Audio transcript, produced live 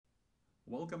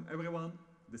Welcome everyone,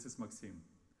 this is Maxim.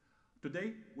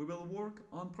 Today we will work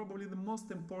on probably the most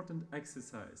important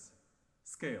exercise,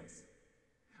 scales.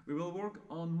 We will work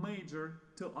on major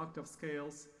 2-octave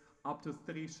scales up to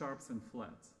 3 sharps and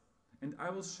flats. And I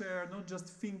will share not just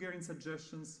fingering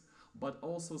suggestions, but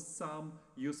also some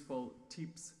useful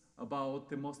tips about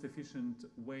the most efficient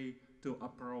way to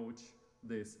approach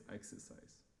this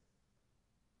exercise.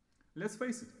 Let's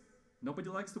face it, nobody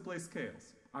likes to play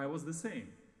scales. I was the same.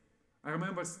 I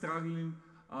remember struggling,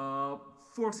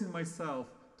 forcing myself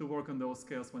to work on those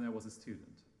scales when I was a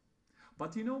student.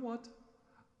 But you know what?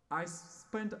 I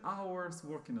spent hours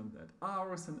working on that,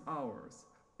 hours and hours,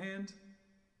 and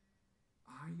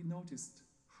I noticed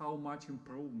how much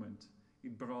improvement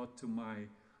it brought to my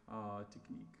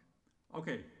technique.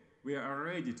 Okay, we are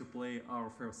ready to play our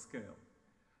first scale.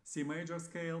 C major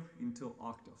scale in 2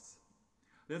 octaves.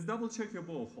 Let's double check your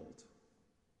bow hold.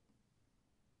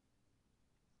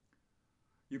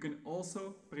 You can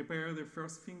also prepare the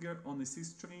first finger on the C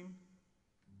string,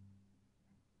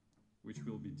 which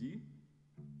will be D,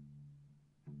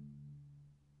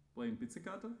 playing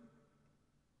pizzicato.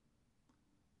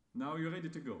 Now you're ready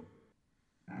to go.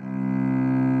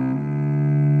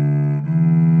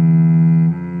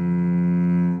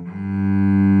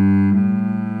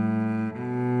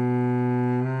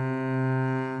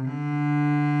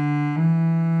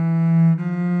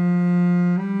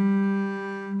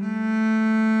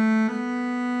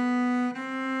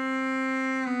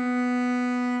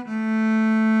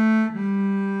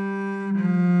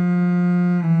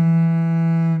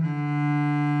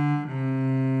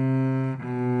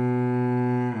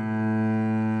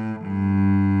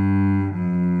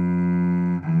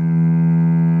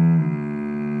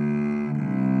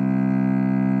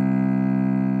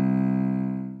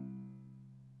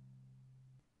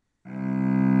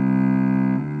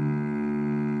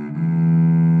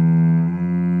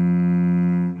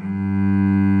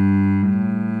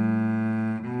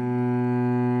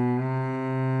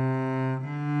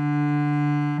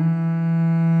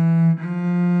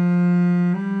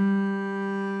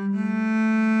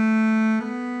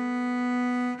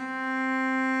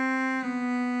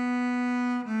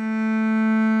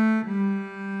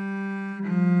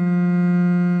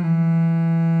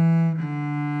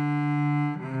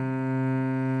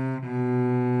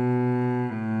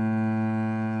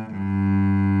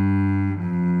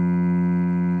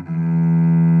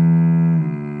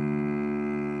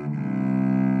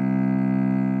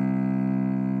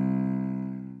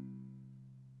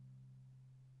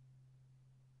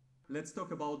 Let's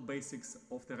talk about basics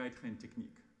of the right hand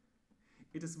technique.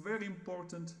 It is very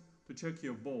important to check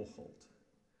your bow hold.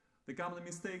 The common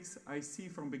mistakes I see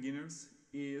from beginners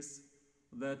is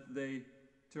that they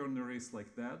turn the wrist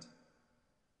like that,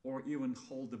 or even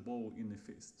hold the bow in the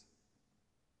fist.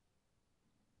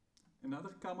 Another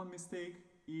common mistake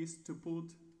is to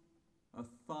put a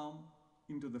thumb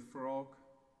into the frog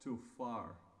too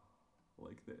far,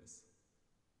 like this.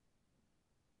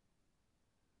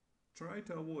 Try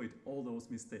to avoid all those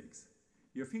mistakes.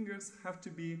 Your fingers have to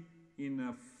be in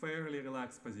a fairly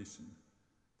relaxed position.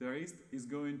 The wrist is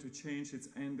going to change its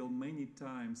angle many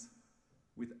times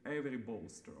with every bow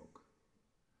stroke.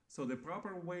 So the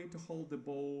proper way to hold the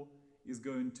bow is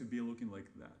going to be looking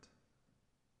like that.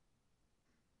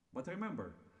 But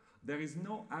remember, there is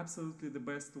no absolutely the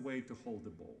best way to hold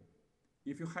the bow.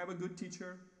 If you have a good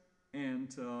teacher and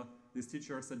this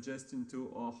teacher is suggesting to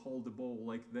hold the bow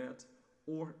like that,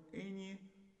 or any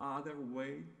other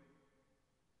way,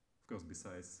 of course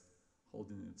besides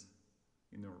holding it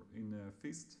in a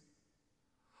fist,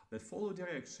 that follow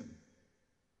direction.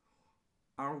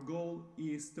 Our goal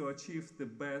is to achieve the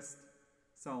best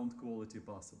sound quality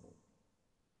possible,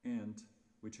 and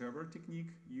whichever technique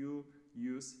you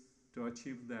use to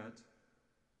achieve that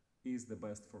is the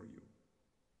best for you.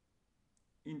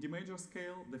 In D major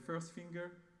scale, the first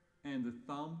finger and the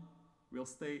thumb will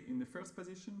stay in the first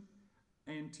position,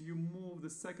 and you move the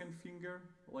second finger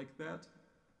like that,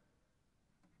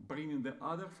 bringing the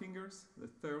other fingers, the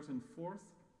third and fourth,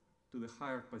 to the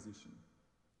higher position.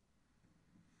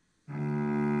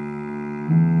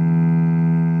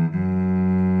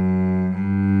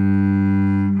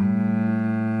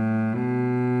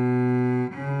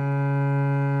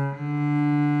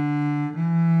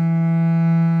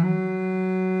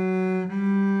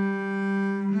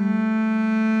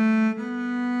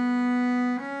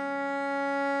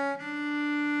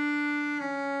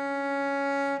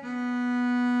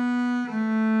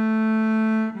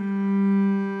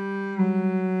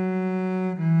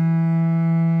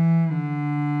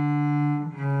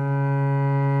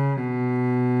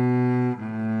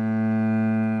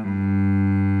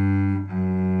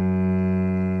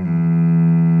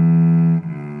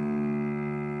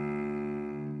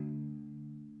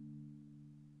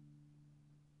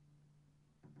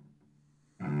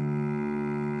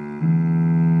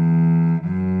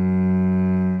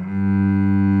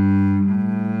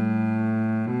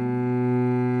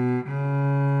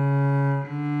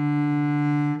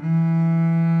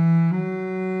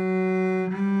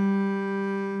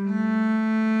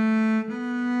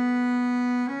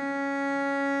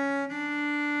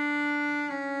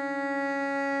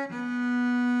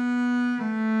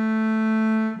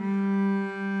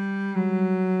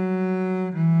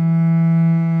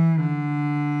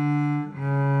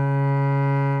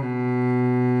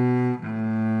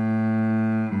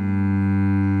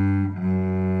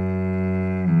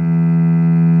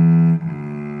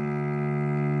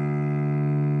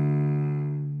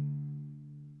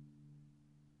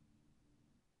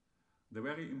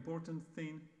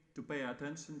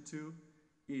 attention to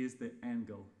is the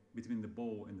angle between the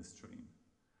bow and the string.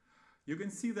 You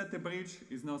can see that the bridge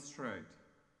is not straight.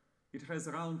 It has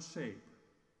a round shape.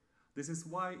 This is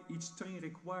why each string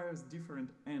requires different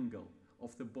angle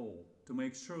of the bow to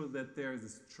make sure that there is a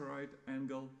straight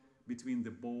angle between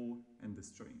the bow and the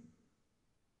string.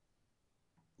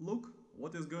 Look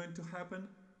what is going to happen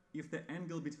if the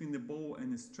angle between the bow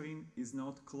and the string is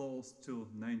not close to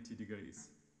 90 degrees.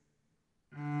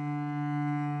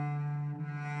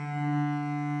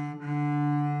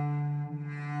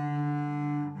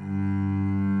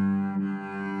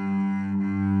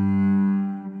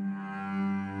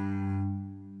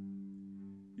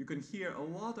 You can hear a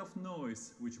lot of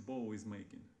noise which bow is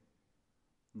making.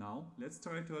 Now let's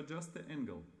try to adjust the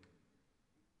angle.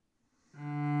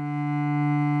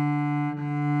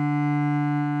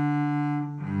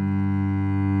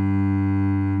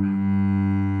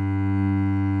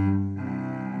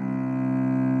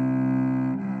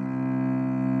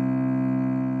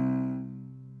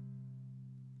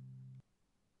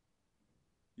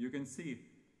 You can see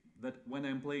that when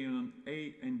I'm playing on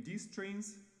A and D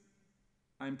strings,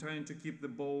 I'm trying to keep the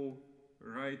bow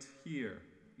right here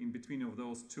in between of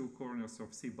those two corners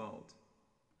of C bout.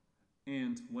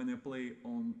 And when I play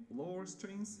on lower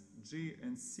strings, G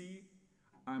and C,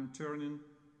 I'm turning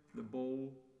the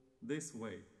bow this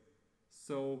way.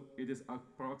 So it is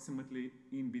approximately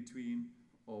in between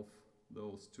of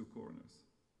those two corners.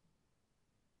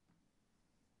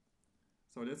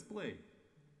 So let's play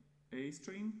A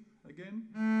string again,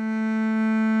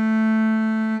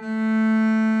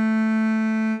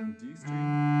 D string,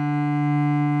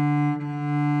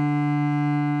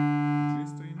 G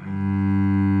string,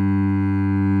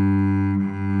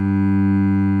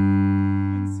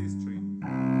 and C string.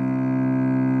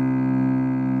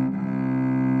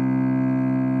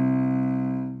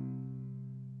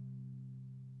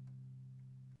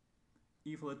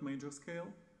 E flat major scale.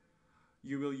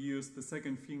 You will use the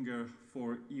second finger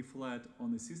for E flat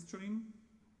on the C string.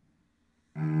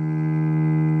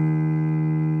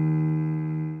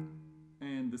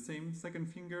 And the same second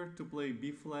finger to play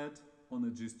B flat on the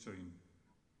G string.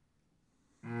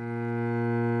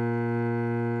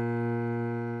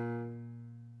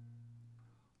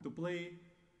 To play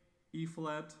E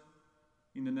flat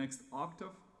in the next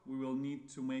octave, we will need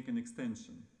to make an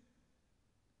extension.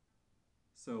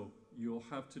 So you'll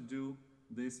have to do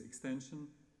this extension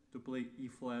to play E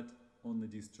flat on the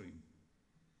D string.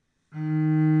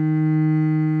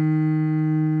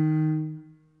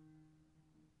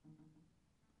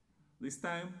 This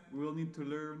time we will need to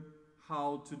learn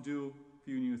how to do a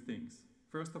few new things.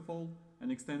 First of all,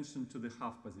 an extension to the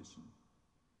half position.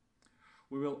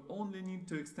 We will only need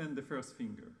to extend the first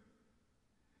finger.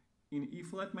 In E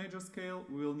flat major scale,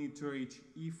 we will need to reach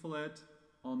E flat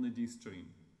on the D string.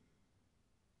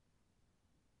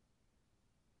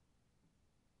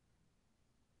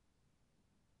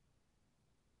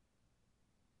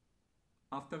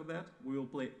 After that, we will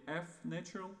play F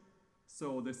natural,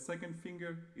 so the second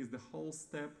finger is the whole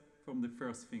step from the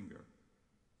first finger.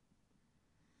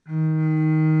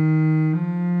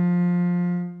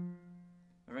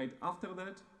 Right after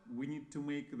that, we need to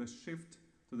make the shift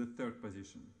to the third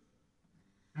position.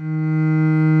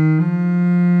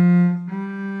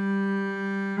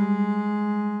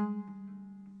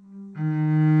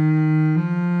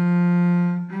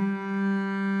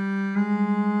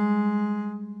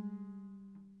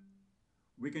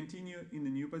 We continue in the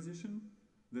new position,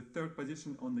 the third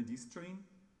position on the D string,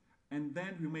 and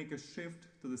then we make a shift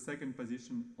to the second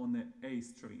position on the A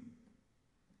string.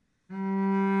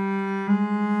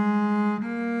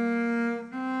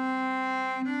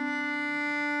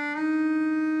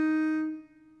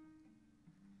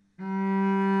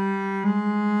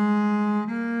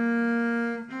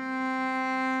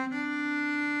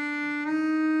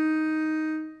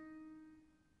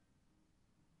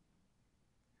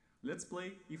 Let's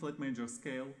play E flat major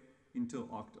scale in 2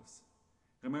 octaves.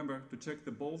 Remember to check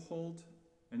the bow hold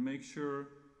and make sure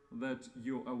that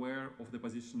you're aware of the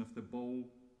position of the bow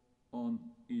on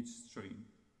each string.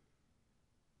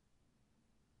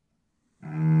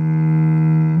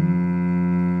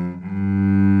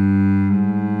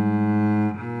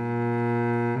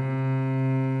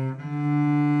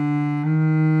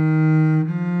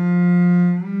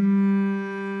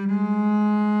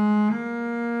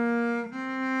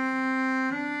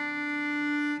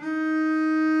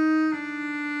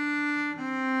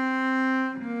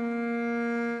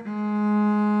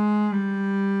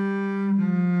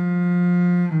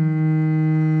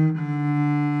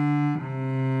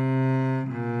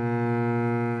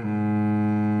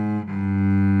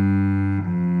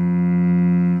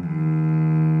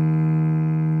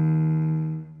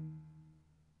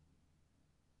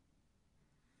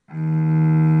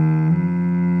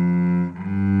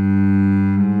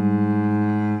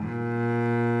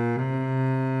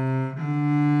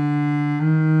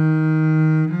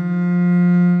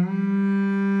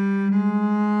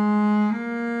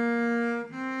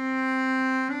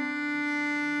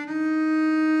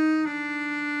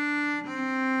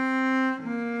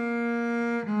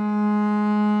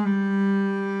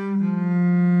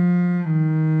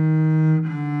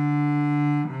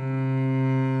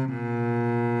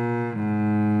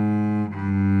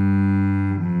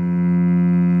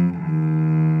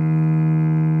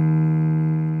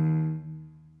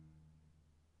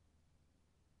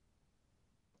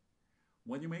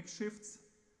 When you make shifts,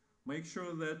 make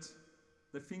sure that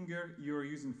the finger you're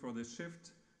using for the shift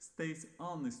stays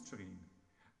on the string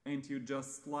and you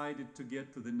just slide it to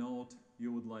get to the note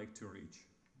you would like to reach.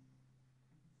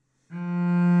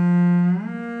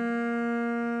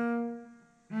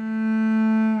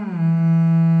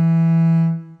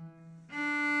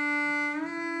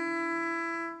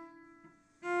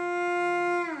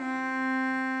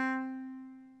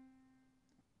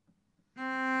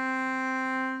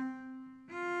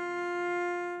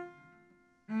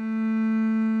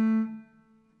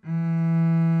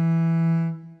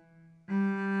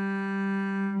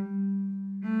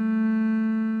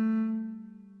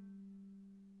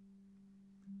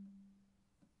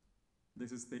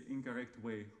 This is the incorrect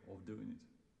way of doing it.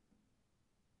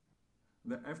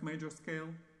 The F major scale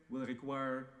will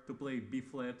require to play B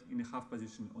flat in a half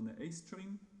position on the A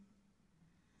string.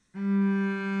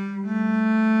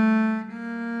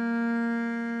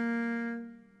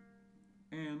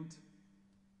 And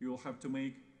you will have to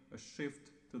make a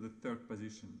shift to the third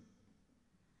position.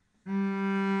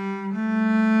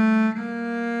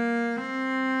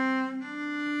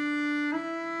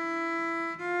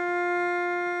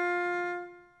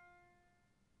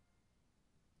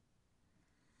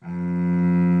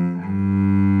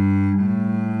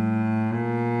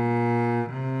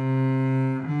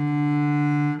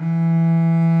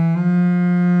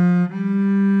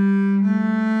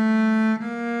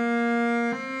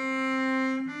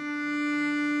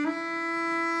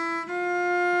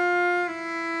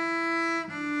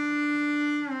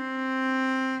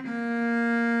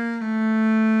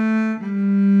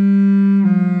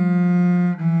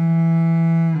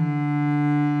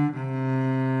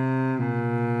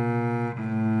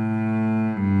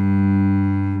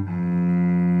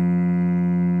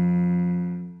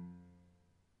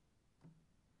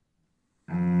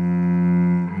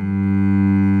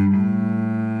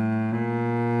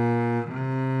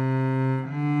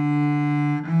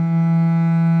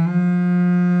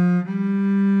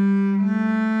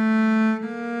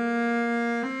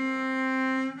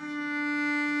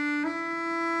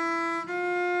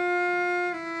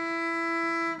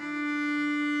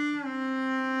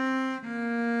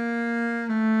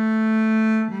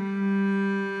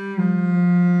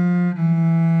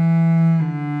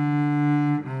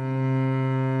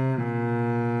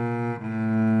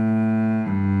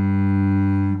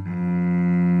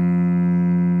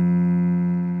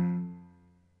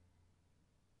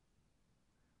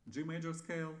 G major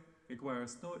scale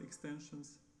requires no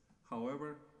extensions,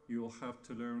 however, you will have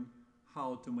to learn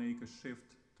how to make a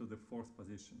shift to the fourth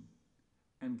position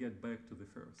and get back to the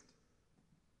first.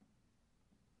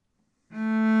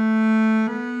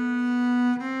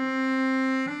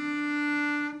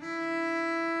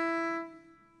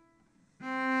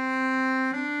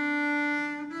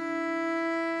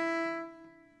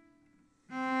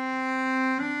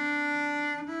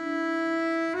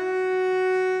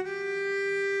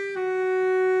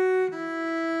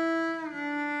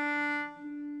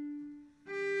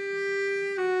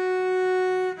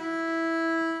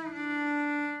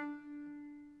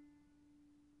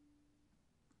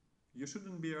 You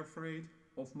shouldn't be afraid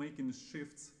of making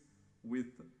shifts with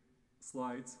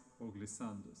slides or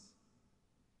glissandos.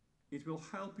 It will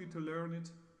help you to learn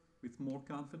it with more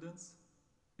confidence,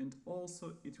 and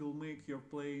also it will make your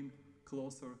playing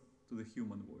closer to the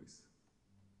human voice.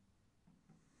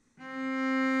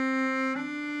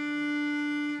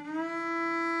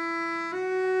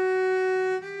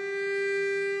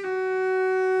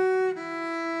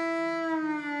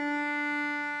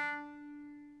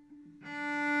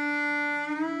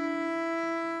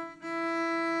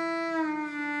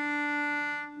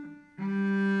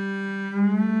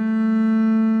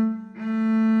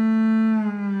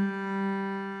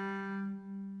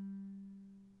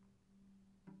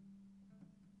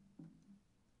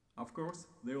 Of course,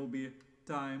 there will be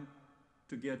time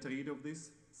to get rid of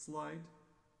this slide,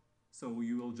 so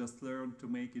you will just learn to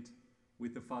make it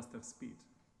with a faster speed.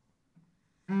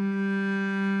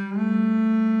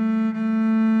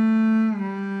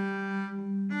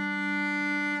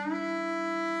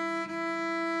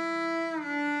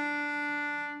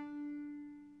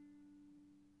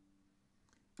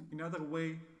 Another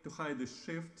way to hide the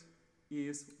shift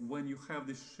is when you have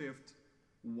this shift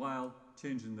while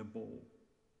changing the bow.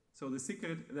 So the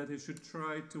secret that you should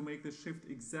try to make the shift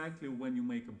exactly when you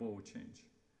make a bow change.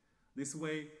 This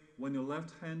way, when your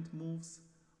left hand moves,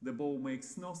 the bow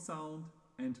makes no sound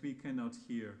and we cannot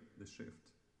hear the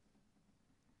shift.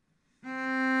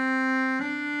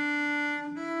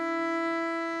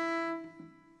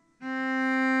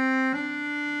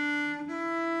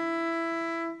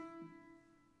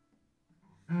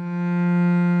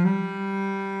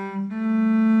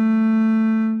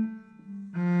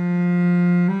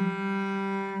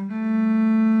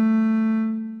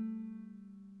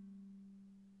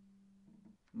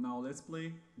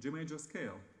 major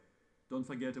scale. Don't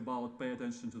forget about pay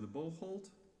attention to the bow hold,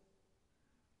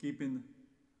 keeping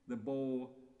the bow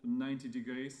to 90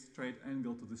 degrees straight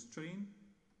angle to the string,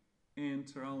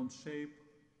 and round shape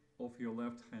of your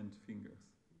left hand fingers.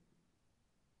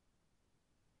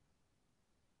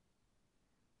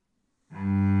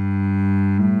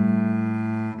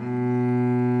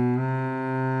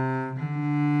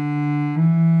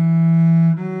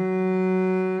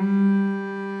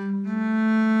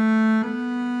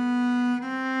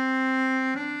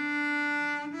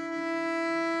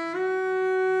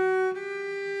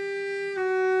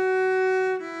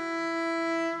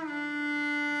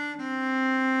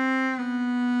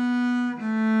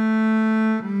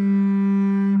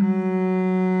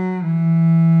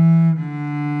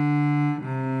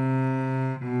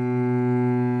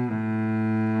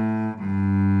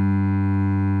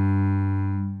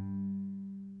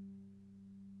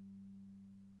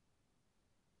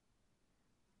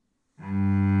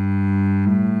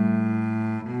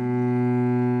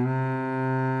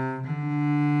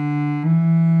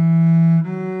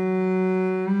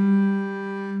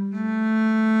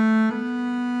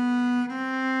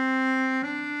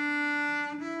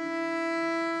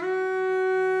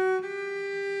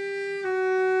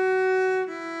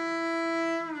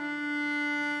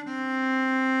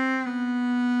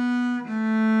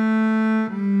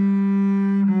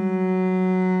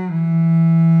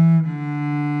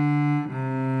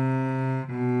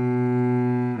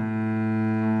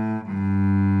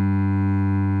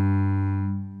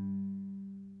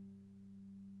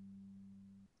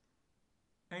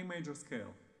 A major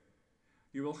scale.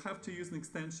 You will have to use an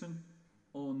extension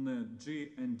on G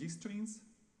and D strings.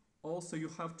 Also, you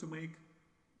have to make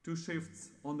 2 shifts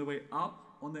on the way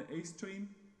up on the A string.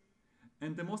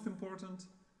 And the most important,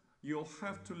 you'll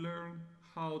have to learn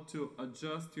how to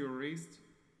adjust your wrist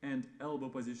and elbow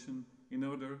position in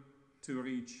order to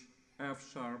reach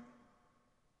F sharp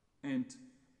and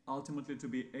ultimately to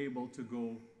be able to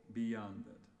go beyond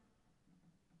that.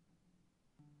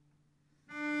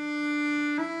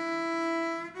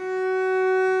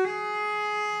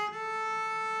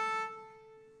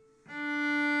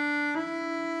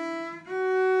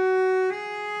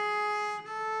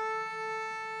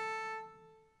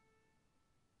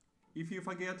 If you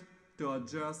forget to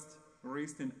adjust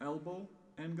wrist and elbow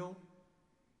angle,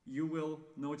 you will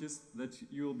notice that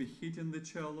you will be hitting the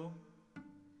cello.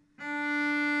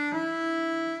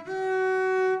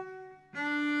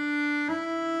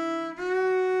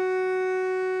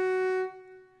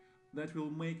 That will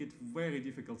make it very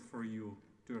difficult for you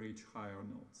to reach higher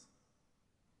notes.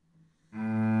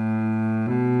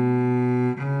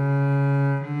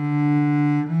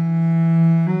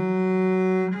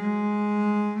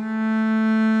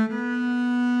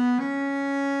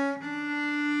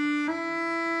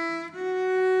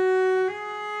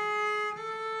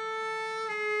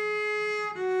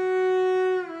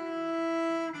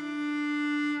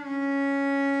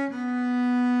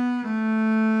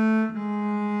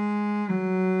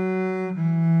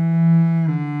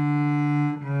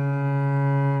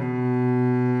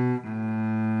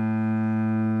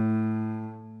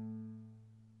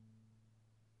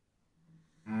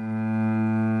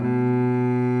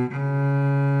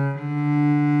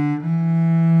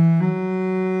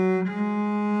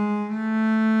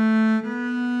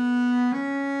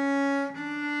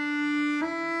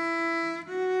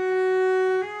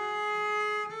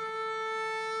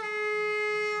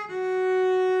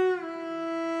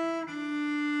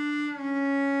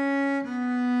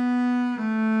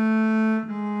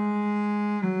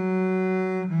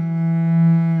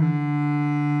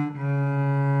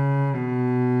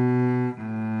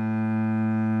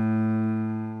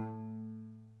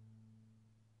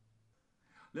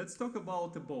 Let's talk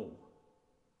about the bow.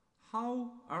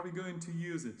 How are we going to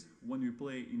use it when we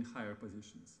play in higher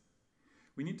positions?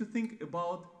 We need to think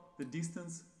about the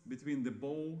distance between the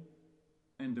bow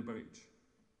and the bridge.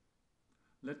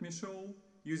 Let me show,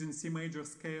 using C major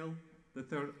scale, the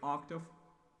 3rd octave,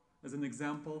 as an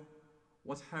example,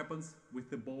 what happens with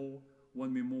the bow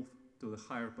when we move to the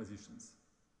higher positions.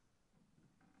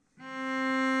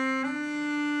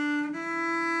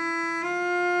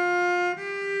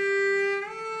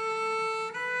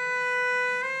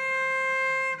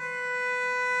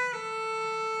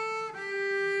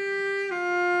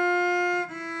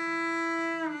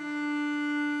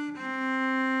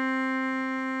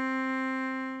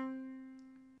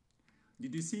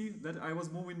 Did you see that I was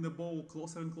moving the bow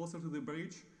closer and closer to the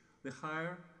bridge? The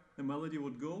higher the melody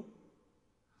would go.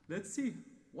 Let's see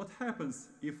what happens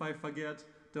if I forget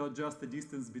to adjust the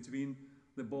distance between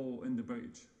the bow and the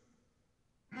bridge.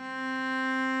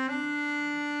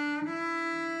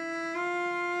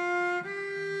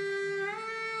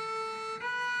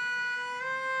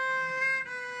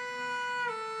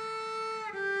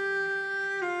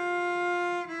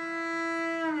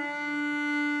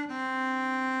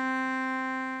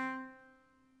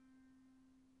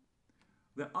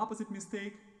 opposite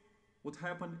mistake would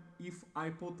happen if I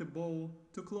put the bow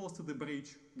too close to the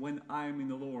bridge when I'm in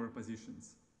the lower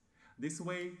positions. This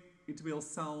way it will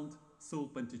sound sul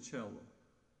panticello.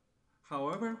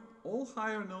 However, all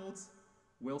higher notes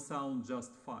will sound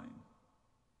just fine.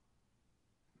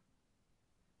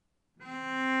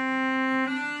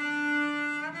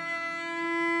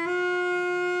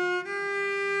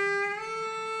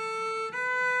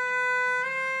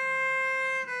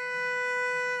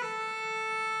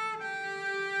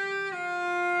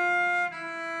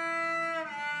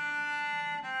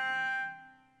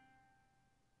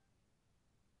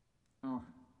 Oh,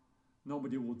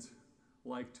 nobody would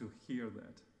like to hear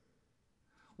that.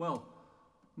 Well,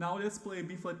 now let's play a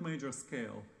B-flat major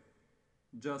scale.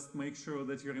 Just make sure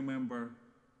that you remember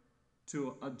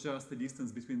to adjust the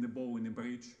distance between the bow and the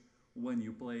bridge when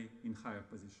you play in higher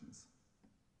positions.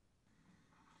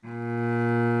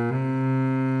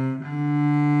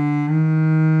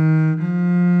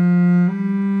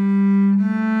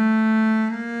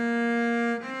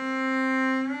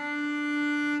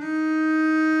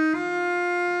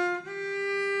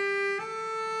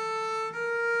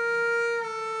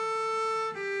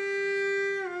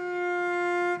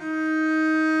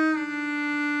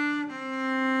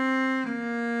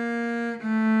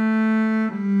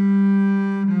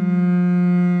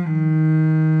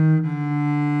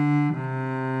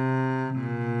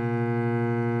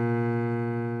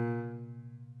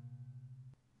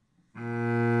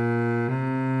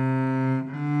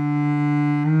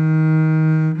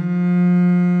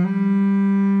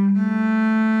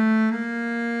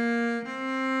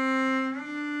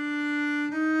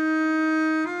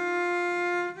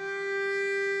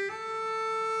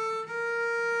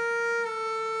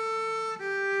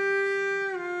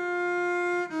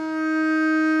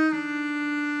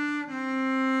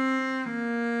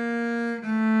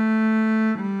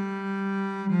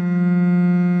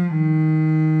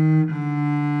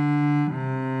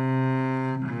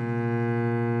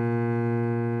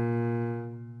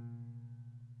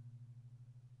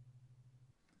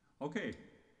 Okay,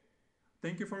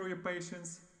 thank you for your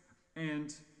patience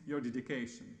and your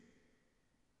dedication.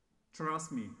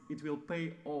 Trust me, it will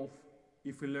pay off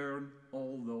if you learn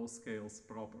all those scales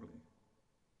properly.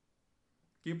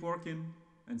 Keep working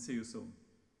and see you soon.